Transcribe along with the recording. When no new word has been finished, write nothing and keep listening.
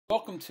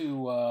Welcome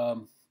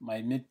to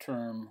my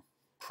midterm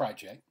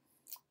project.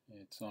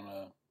 It's on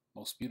a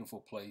most beautiful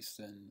place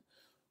and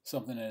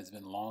something that has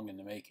been long in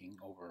the making,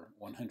 over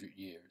 100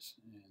 years,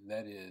 and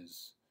that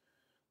is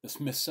the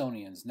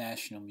Smithsonian's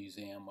National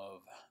Museum of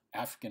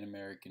African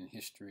American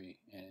History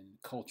and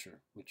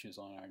Culture, which is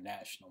on our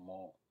National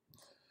Mall.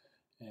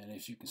 And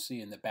as you can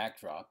see in the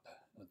backdrop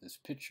of this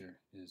picture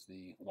is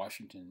the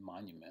Washington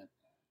Monument,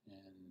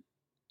 and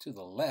to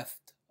the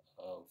left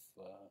of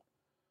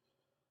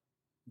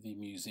the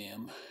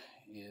museum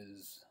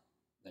is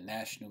the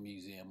National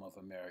Museum of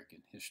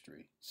American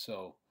History.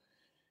 So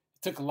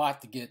it took a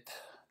lot to get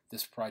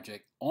this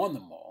project on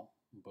the mall,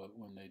 but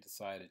when they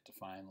decided to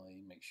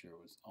finally make sure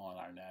it was on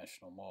our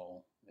national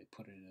mall, they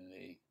put it in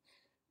a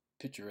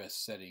picturesque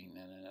setting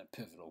and in a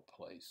pivotal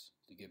place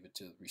to give it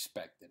the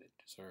respect that it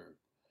deserved.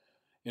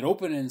 It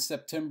opened in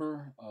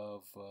September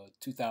of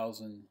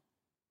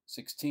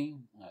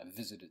 2016. I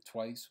visited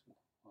twice,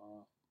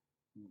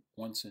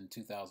 once in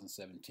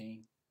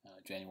 2017.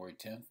 January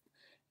 10th,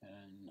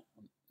 and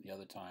the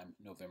other time,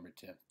 November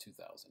 10th,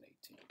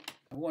 2018.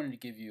 I wanted to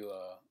give you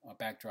a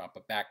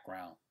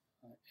background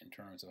in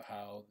terms of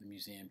how the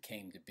museum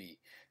came to be.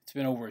 It's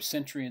been over a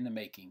century in the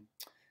making.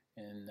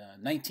 In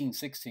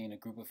 1916, a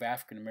group of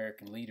African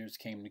American leaders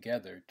came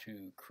together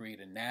to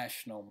create a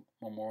national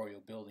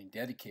memorial building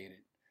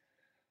dedicated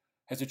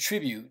as a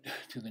tribute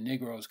to the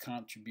Negro's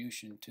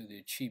contribution to the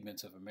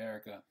achievements of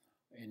America.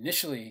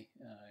 Initially,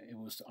 it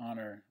was to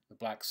honor the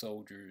black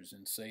soldiers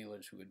and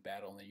sailors who had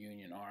battled in the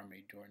Union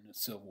Army during the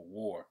Civil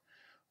War,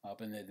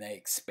 and then they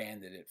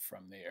expanded it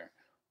from there.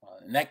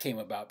 And that came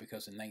about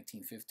because in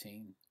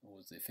 1915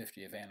 was the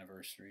 50th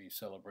anniversary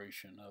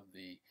celebration of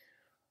the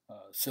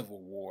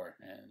Civil War,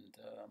 and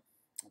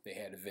they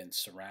had events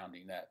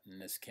surrounding that,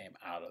 and this came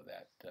out of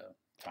that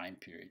time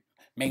period,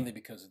 mainly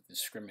because of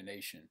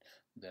discrimination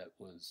that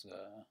was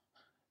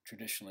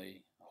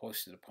traditionally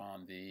hoisted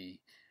upon the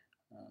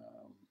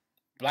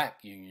black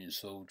Union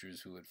soldiers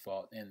who had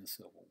fought in the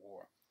Civil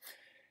War.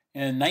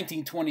 In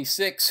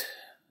 1926,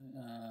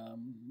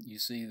 you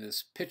see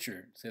this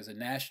picture. It says a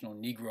National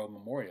Negro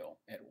Memorial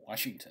at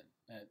Washington.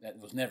 That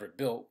was never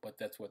built, but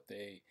that's what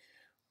they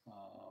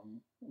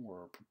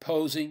were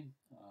proposing.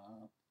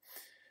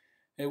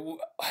 It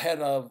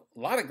had a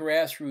lot of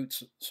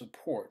grassroots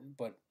support,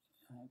 but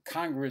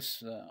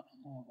Congress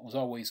was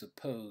always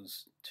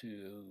opposed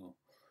to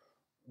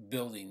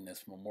building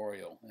this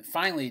memorial. And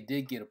finally it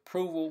did get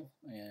approval,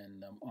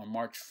 and on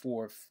March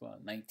 4th,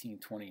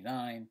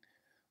 1929,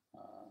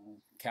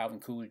 Calvin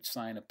Coolidge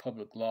signed a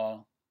public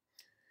law,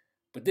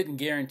 but didn't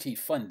guarantee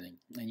funding.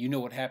 And you know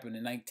what happened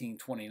in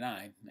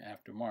 1929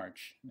 after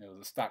March. There was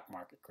a stock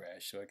market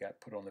crash, so it got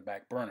put on the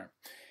back burner.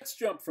 Let's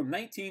jump from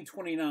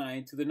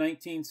 1929 to the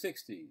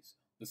 1960s.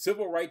 The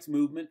civil rights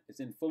movement is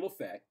in full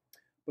effect,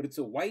 but it's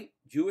a white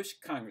Jewish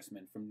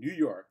congressman from New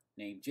York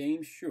named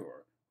James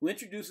Shore who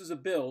introduces a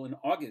bill in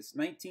August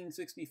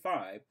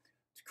 1965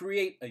 to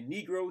create a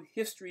Negro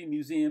History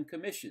Museum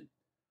Commission,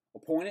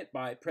 appointed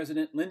by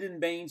President Lyndon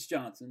Baines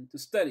Johnson to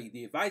study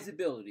the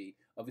advisability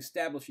of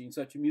establishing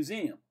such a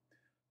museum.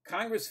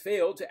 Congress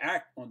failed to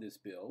act on this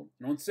bill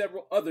and on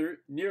several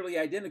other nearly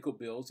identical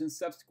bills in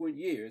subsequent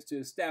years to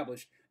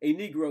establish a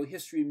Negro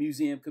History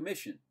Museum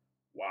Commission.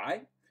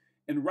 Why?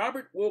 In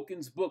Robert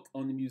Wilkins' book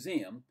on the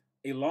museum,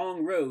 A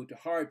Long Road to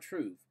Hard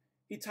Truth,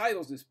 he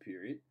titles this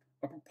period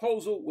A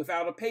Proposal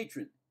Without a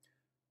Patron.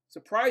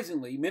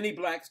 Surprisingly, many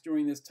blacks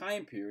during this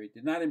time period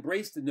did not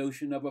embrace the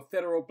notion of a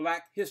federal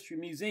black history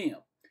museum.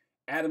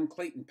 Adam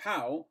Clayton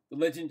Powell, the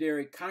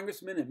legendary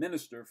congressman and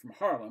minister from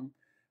Harlem,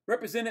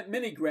 represented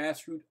many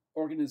grassroots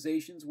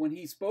organizations when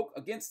he spoke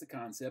against the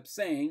concept,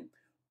 saying,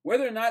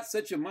 whether or not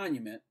such a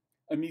monument,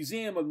 a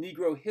museum of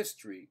Negro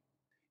history,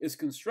 is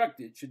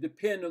constructed should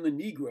depend on the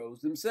Negroes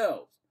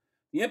themselves.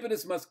 The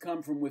impetus must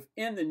come from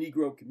within the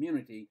Negro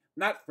community,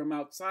 not from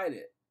outside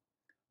it.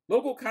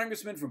 Local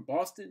congressmen from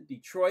Boston,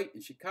 Detroit,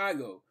 and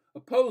Chicago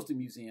opposed the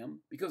museum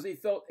because they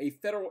felt a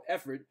federal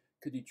effort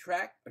could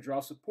detract or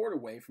draw support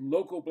away from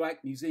local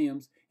black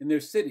museums in their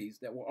cities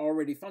that were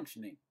already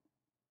functioning.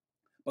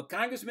 But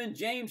Congressman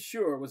James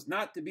Shore was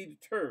not to be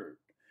deterred.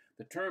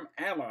 The term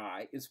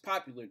ally is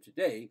popular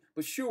today,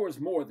 but Shore is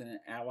more than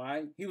an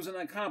ally. He was an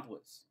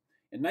accomplice.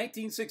 In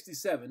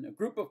 1967, a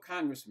group of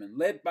congressmen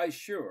led by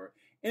Shore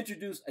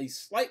introduced a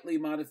slightly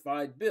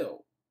modified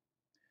bill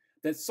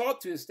that sought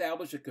to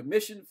establish a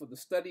commission for the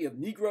study of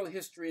Negro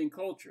history and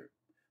culture.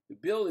 The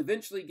bill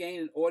eventually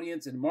gained an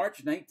audience in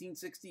March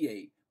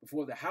 1968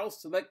 before the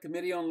House Select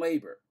Committee on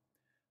Labor.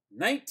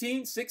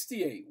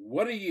 1968,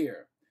 what a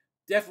year!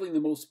 Definitely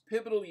the most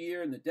pivotal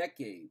year in the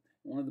decade,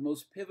 one of the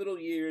most pivotal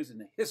years in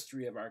the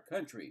history of our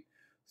country.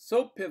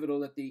 So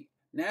pivotal that the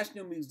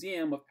National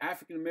Museum of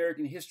African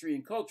American History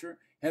and Culture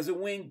has a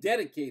wing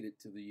dedicated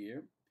to the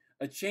year,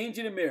 A Change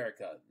in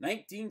America,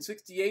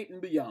 1968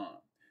 and Beyond,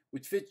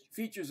 which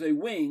features a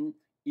wing,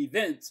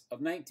 Events of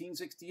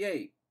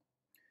 1968.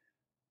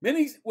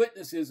 Many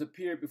witnesses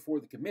appeared before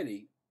the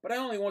committee, but I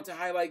only want to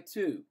highlight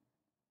two.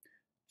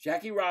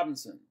 Jackie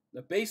Robinson,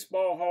 the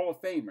Baseball Hall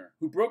of Famer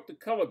who broke the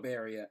color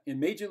barrier in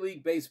Major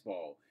League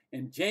Baseball,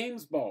 and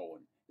James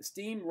Baldwin,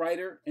 esteemed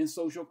writer and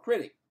social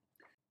critic.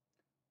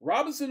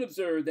 Robinson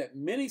observed that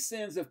many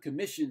sins of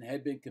commission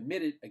had been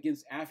committed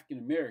against African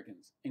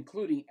Americans,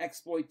 including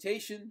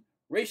exploitation,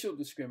 racial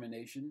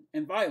discrimination,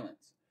 and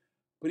violence.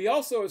 But he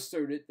also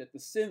asserted that the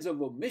sins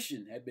of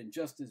omission had been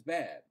just as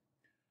bad.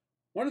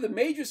 One of the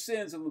major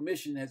sins of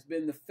omission has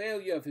been the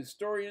failure of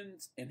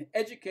historians and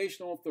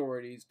educational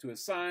authorities to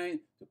assign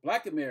to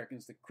Black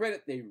Americans the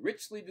credit they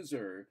richly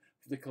deserve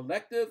for the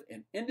collective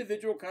and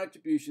individual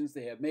contributions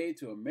they have made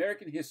to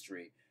American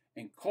history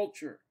and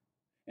culture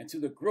and to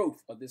the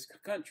growth of this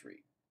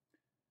country.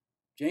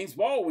 James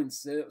Baldwin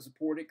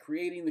supported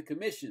creating the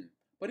commission,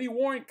 but he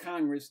warned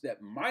Congress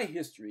that my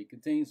history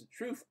contains the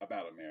truth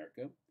about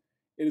America.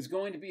 It is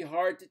going to be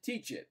hard to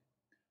teach it.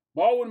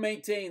 Baldwin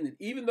maintained that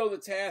even though the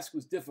task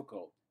was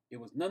difficult, it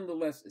was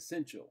nonetheless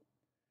essential.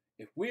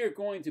 If we are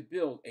going to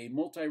build a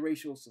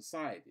multiracial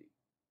society,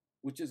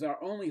 which is our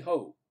only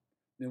hope,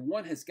 then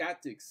one has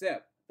got to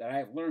accept that I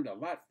have learned a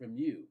lot from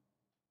you,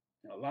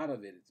 and a lot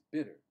of it is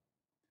bitter.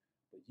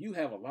 But you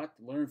have a lot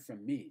to learn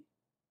from me,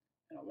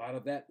 and a lot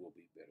of that will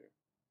be bitter.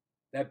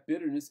 That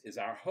bitterness is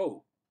our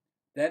hope.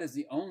 That is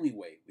the only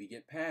way we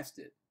get past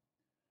it.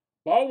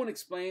 Baldwin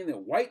explained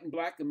that white and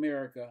Black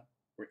America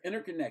were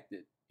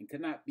interconnected and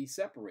could not be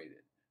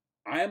separated.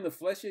 I am the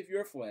flesh of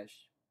your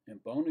flesh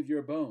and bone of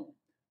your bone.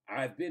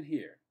 I have been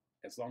here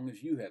as long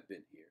as you have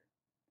been here.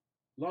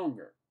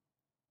 Longer.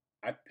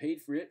 I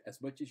paid for it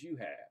as much as you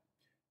have.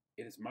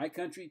 It is my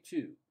country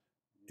too.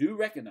 Do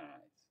recognize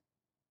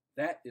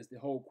that is the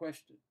whole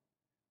question.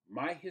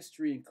 My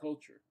history and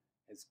culture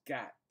has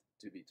got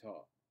to be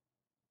taught.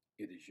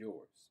 It is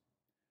yours.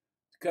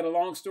 To cut a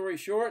long story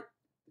short,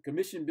 the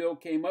commission bill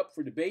came up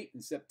for debate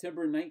in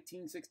September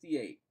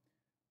 1968.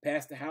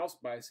 Passed the House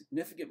by a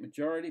significant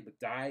majority, but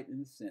died in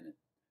the Senate,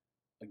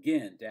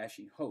 again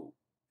dashing hope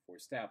for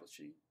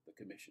establishing the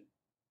commission.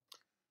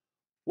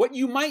 What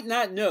you might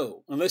not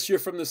know, unless you're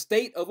from the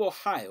state of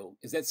Ohio,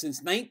 is that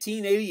since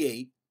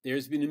 1988,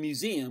 there's been a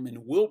museum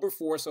in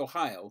Wilberforce,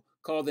 Ohio,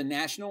 called the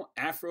National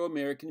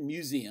Afro-American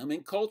Museum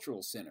and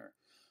Cultural Center.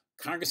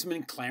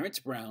 Congressman Clarence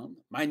Brown,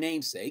 my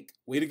namesake,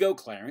 way to go,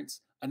 Clarence,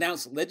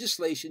 announced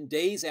legislation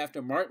days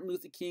after Martin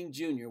Luther King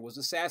Jr. was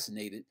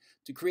assassinated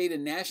to create a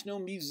national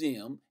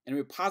museum and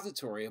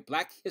repository of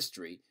Black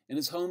history in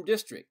his home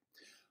district.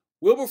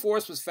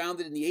 Wilberforce was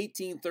founded in the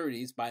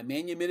 1830s by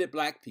manumitted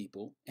Black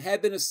people and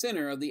had been a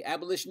center of the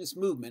abolitionist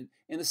movement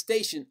and a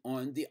station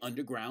on the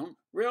Underground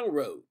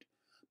Railroad.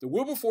 The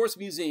Wilberforce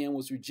Museum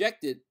was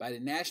rejected by the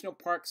National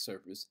Park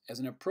Service as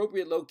an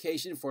appropriate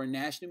location for a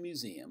national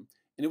museum,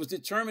 and it was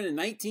determined in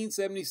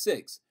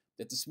 1976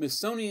 that the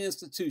Smithsonian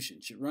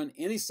Institution should run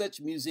any such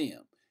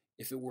museum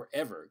if it were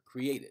ever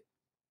created.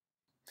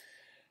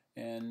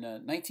 In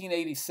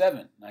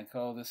 1987, I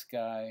call this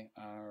guy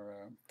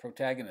our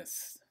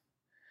protagonist.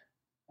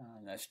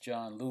 That's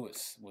John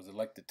Lewis, was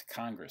elected to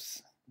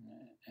Congress.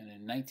 And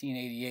in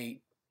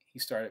 1988, he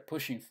started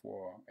pushing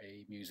for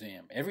a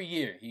museum. Every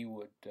year he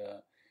would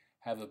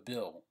have a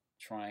bill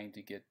trying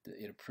to get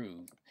it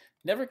approved.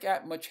 Never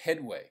got much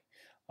headway.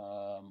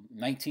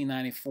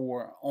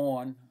 1994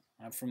 on,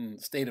 I'm from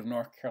the state of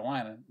North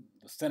Carolina.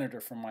 The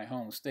senator from my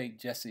home state,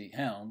 Jesse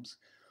Helms,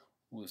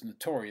 was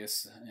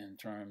notorious in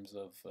terms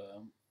of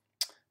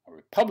a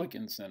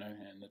Republican senator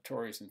and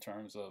notorious in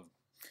terms of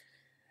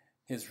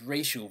his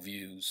racial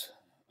views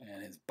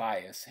and his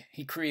bias.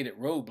 He created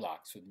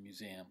roadblocks for the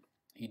museum.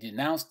 He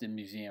denounced the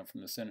museum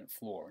from the Senate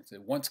floor and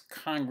said, once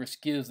Congress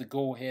gives the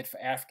go-ahead for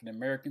African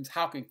Americans,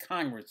 how can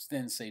Congress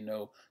then say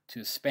no to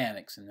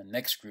Hispanics and the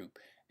next group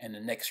and the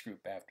next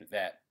group after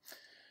that?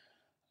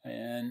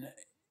 And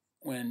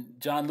when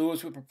John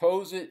Lewis would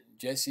propose it,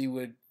 Jesse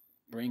would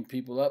bring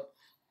people up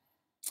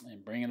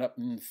and bring it up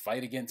and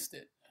fight against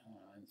it.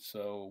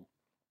 So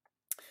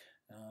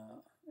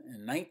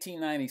in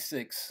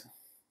 1996,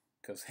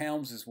 because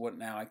Helms is what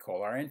now I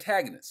call our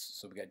antagonist.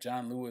 So we got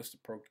John Lewis, the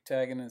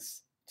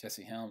protagonist,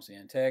 Jesse Helms, the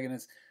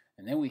antagonist,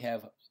 and then we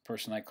have a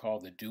person I call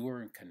the doer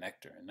and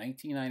connector. In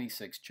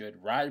 1996, Judge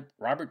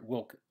Robert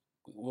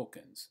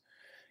Wilkins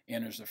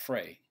enters the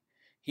fray.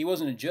 He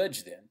wasn't a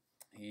judge then.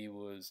 He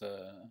was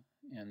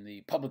in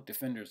the public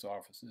defender's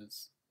office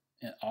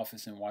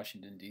in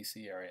Washington,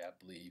 D.C. area, I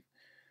believe.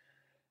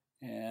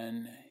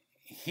 And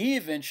he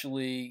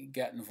eventually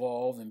got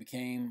involved and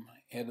became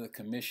head of the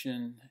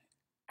commission,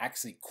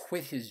 actually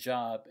quit his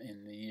job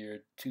in the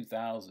year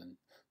 2000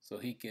 so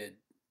he could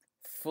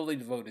fully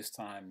devote his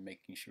time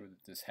making sure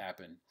that this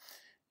happened.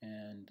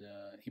 And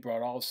he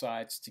brought all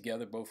sides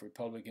together, both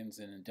Republicans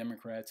and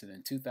Democrats. And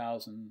in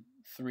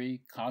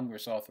 2003,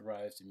 Congress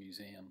authorized the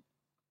museum.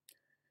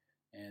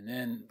 And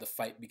then the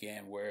fight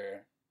began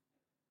where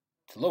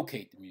to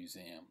locate the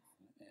museum.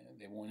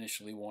 They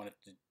initially wanted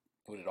to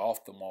put it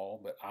off the mall,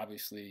 but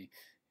obviously,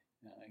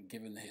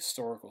 given the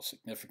historical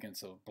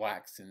significance of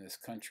blacks in this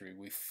country,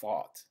 we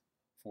fought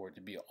for it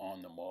to be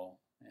on the mall.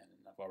 And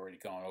I've already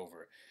gone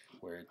over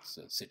where it's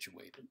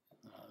situated.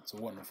 It's a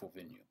wonderful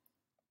venue.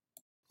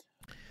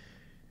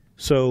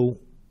 So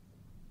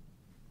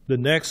The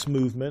next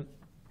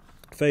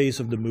phase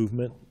of the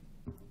movement,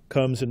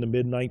 comes in the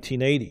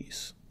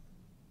mid-1980s.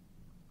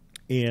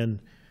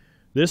 And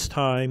this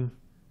time,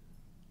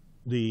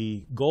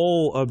 the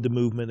goal of the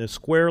movement is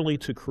squarely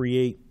to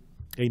create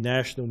a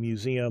national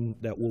museum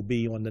that will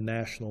be on the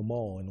National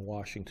Mall in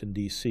Washington,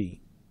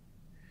 D.C.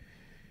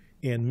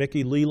 And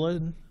Mickey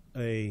Leland,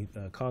 a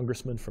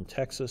congressman from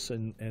Texas,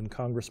 and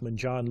Congressman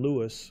John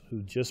Lewis,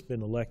 who'd just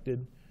been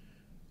elected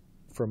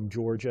from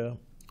Georgia,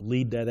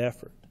 lead that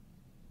effort.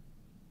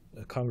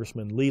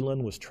 Congressman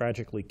Leland was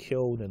tragically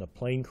killed in a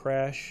plane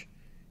crash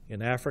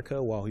in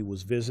Africa while he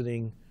was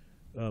visiting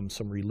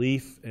some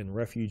relief and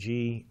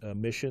refugee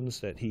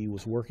missions that he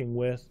was working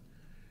with.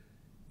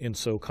 And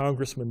so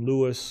Congressman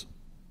Lewis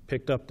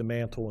picked up the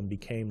mantle and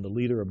became the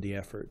leader of the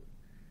effort.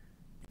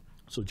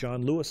 So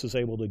John Lewis is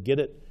able to get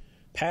it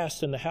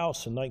passed in the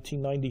House in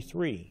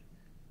 1993.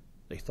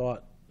 They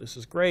thought, this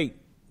is great.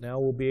 Now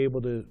we'll be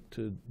able to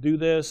do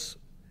this.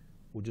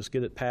 We'll just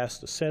get it past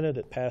the Senate.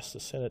 It passed the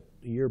Senate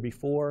a year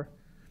before.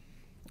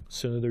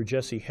 Senator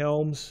Jesse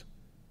Helms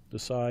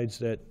decides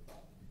that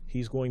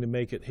he's going to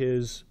make it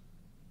his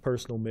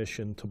personal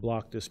mission to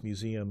block this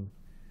museum,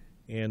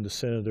 and the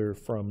senator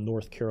from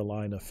North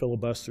Carolina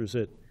filibusters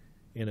it,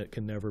 and it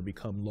can never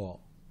become law.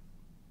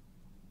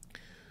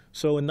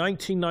 So in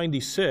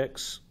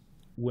 1996,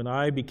 when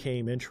I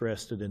became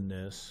interested in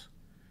this,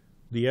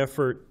 the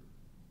effort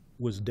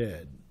was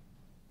dead,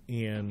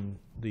 and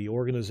the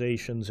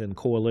organizations and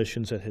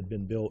coalitions that had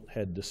been built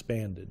had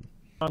disbanded.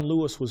 John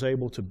Lewis was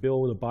able to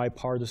build a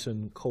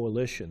bipartisan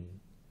coalition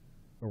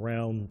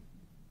around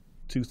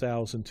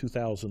 2000,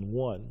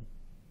 2001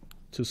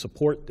 to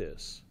support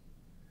this.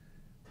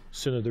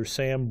 Senator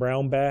Sam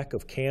Brownback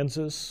of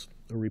Kansas,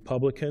 a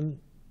Republican,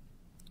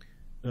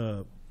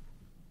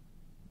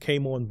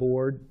 came on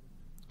board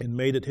and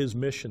made it his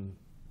mission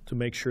to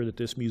make sure that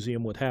this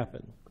museum would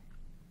happen.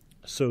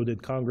 So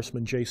did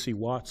Congressman J.C.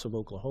 Watts of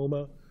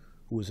Oklahoma,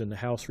 who was in the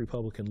House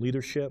Republican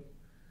leadership.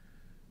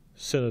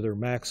 Senator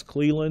Max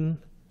Cleland,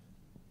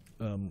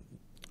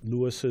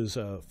 Lewis's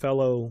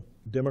fellow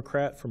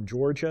Democrat from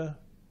Georgia,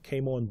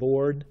 came on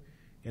board,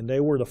 and they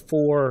were the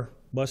four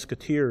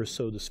musketeers,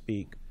 so to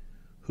speak,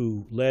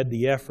 who led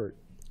the effort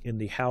in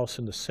the House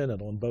and the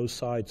Senate on both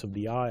sides of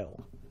the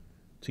aisle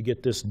to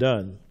get this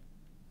done.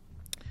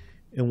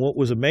 And what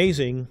was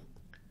amazing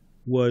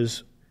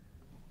was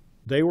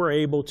they were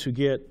able to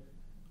get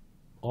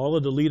all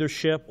of the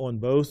leadership on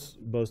both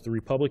the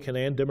Republican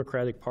and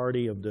Democratic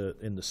Party in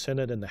the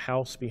Senate and the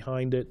House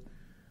behind it,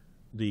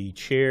 the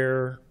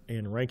chair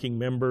and ranking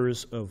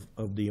members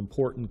of the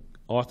important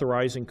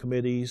authorizing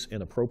committees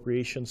and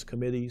appropriations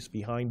committees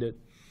behind it,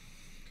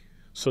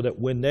 so that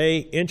when they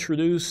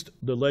introduced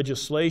the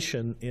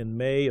legislation in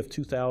May of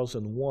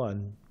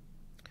 2001,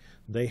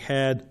 they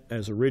had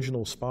as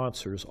original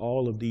sponsors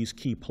all of these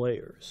key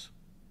players.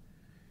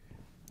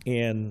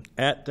 And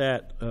at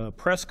that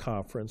press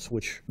conference,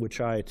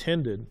 which I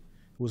attended,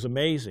 was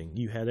amazing.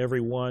 You had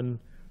everyone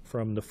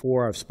from the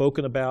four I've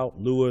spoken about,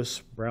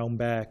 Lewis,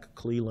 Brownback,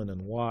 Cleland,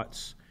 and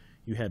Watts.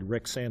 You had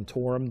Rick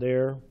Santorum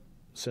there,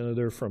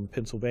 senator from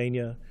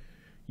Pennsylvania.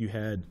 You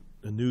had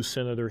the new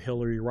Senator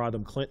Hillary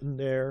Rodham Clinton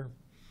there.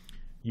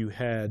 You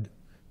had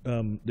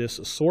this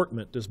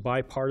assortment, this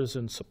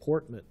bipartisan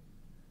supportment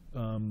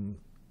of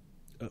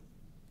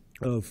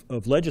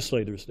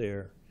legislators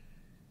there.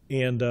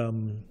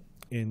 And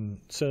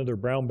Senator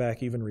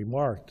Brownback even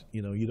remarked,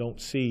 you don't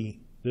see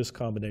this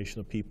combination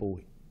of people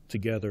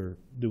together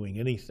doing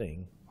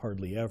anything,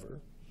 hardly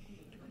ever.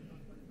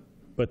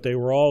 But they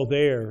were all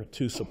there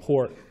to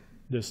support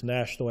this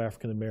National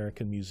African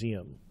American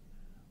Museum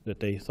that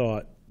they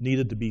thought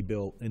needed to be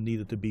built and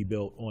needed to be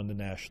built on the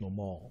National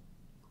Mall.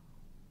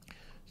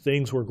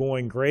 Things were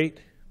going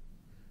great,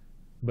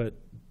 but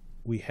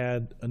we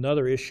had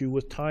another issue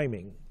with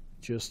timing.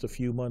 Just a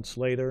few months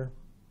later,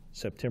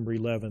 September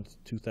 11th,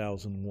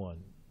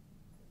 2001,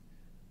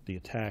 the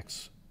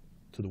attacks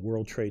to the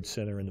World Trade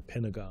Center and the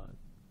Pentagon.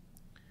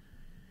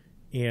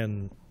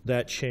 And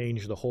that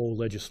changed the whole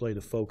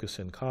legislative focus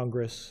in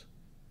Congress.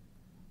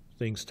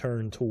 Things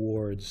turned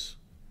towards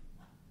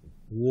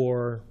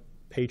war,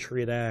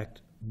 Patriot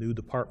Act, new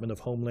Department of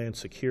Homeland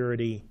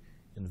Security,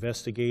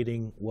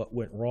 investigating what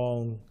went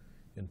wrong,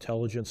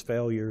 intelligence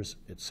failures,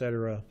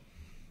 etc.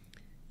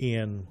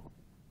 And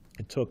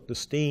it took the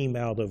steam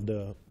out of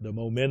the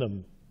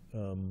momentum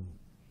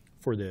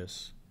for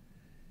this.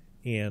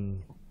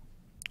 And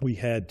we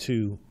had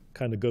to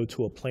kind of go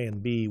to a plan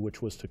B,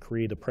 which was to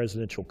create a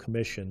presidential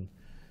commission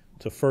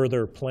to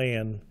further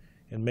plan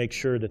and make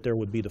sure that there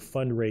would be the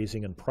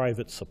fundraising and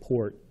private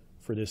support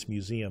for this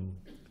museum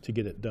to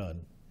get it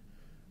done.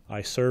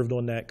 I served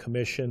on that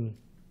commission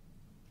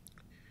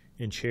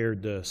and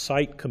chaired the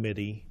site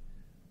committee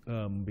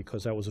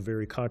because that was a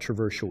very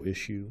controversial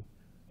issue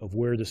of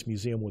where this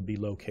museum would be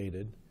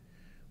located.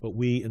 But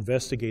we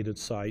investigated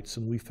sites,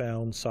 and we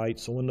found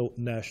sites on the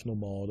National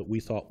Mall that we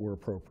thought were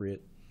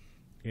appropriate.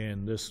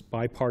 And this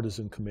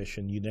bipartisan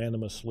commission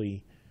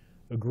unanimously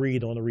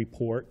agreed on a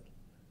report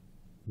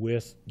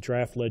with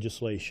draft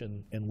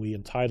legislation, and we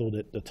entitled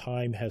it, "The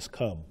Time Has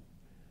Come."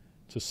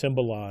 to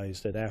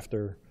symbolize that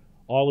after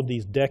all of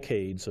these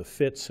decades of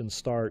fits and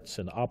starts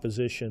and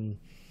opposition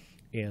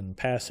and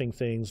passing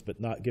things but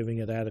not giving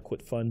it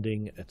adequate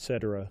funding,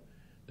 etc.,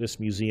 this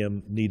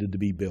museum needed to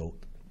be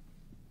built.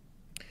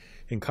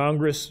 And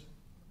Congress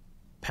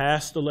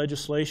passed the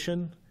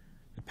legislation.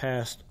 It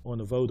passed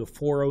on a vote of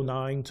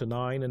 409 to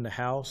 9 in the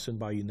House and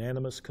by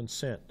unanimous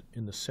consent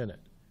in the Senate.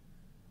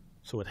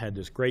 So it had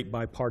this great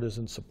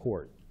bipartisan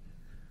support.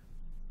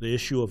 The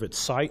issue of its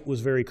site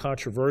was very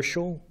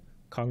controversial.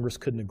 Congress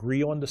couldn't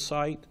agree on the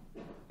site,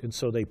 and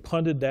so they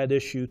punted that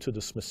issue to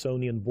the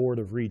Smithsonian Board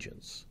of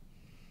Regents.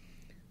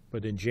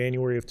 But in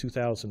January of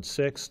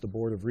 2006, the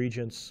Board of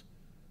Regents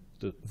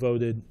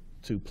voted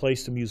to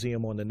place the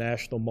museum on the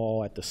National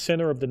Mall, at the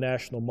center of the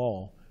National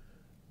Mall,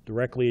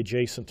 directly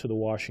adjacent to the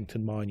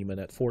Washington Monument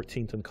at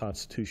 14th and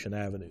Constitution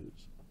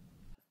Avenues.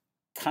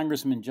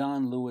 Congressman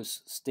John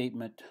Lewis'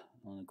 statement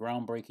on the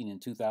groundbreaking in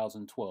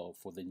 2012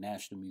 for the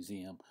National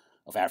Museum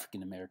of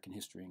African American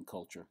History and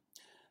Culture,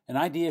 an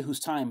idea whose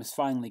time has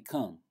finally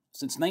come.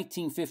 Since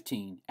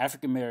 1915,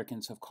 African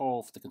Americans have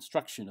called for the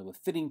construction of a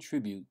fitting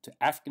tribute to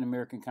African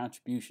American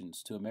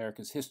contributions to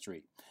America's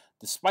history.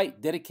 Despite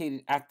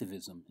dedicated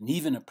activism and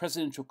even a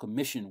presidential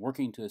commission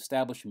working to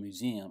establish a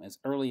museum as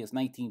early as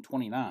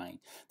 1929,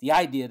 the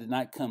idea did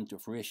not come to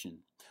fruition.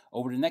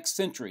 Over the next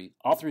century,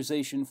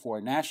 authorization for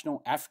a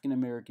national African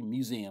American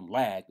museum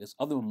lagged as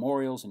other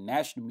memorials and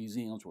national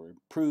museums were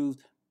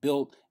improved,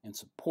 built, and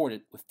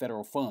supported with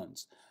federal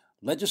funds.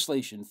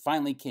 Legislation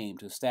finally came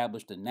to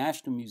establish the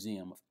National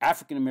Museum of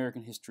African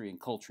American History and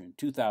Culture in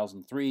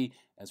 2003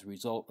 as a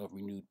result of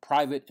renewed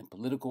private and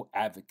political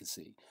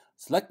advocacy.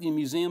 Selecting a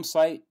museum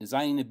site,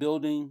 designing a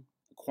building,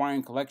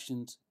 acquiring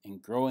collections,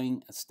 and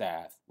growing a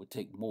staff would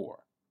take more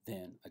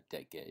than a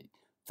decade.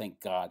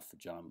 Thank God for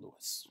John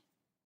Lewis.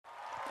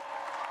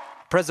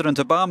 President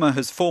Obama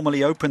has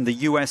formally opened the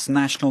U.S.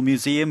 National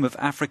Museum of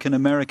African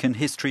American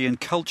History and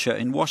Culture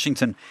in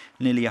Washington,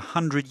 nearly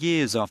 100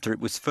 years after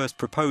it was first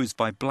proposed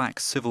by black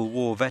Civil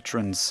War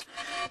veterans.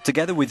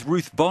 Together with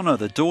Ruth Bonner,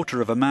 the daughter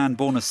of a man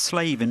born a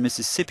slave in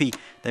Mississippi,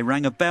 they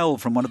rang a bell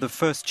from one of the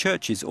first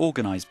churches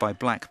organized by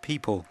black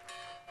people.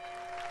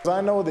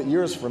 I know that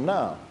years from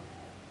now,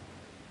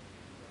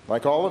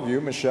 like all of you,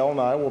 Michelle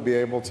and I will be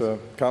able to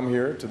come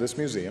here to this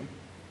museum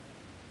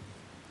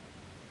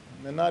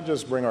and not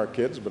just bring our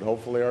kids, but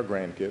hopefully our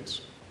grandkids.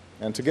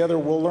 And together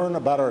we'll learn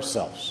about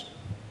ourselves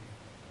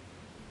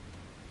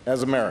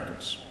as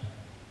Americans,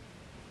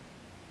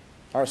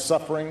 our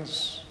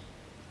sufferings,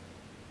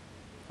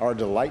 our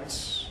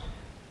delights,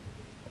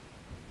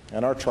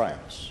 and our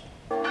triumphs.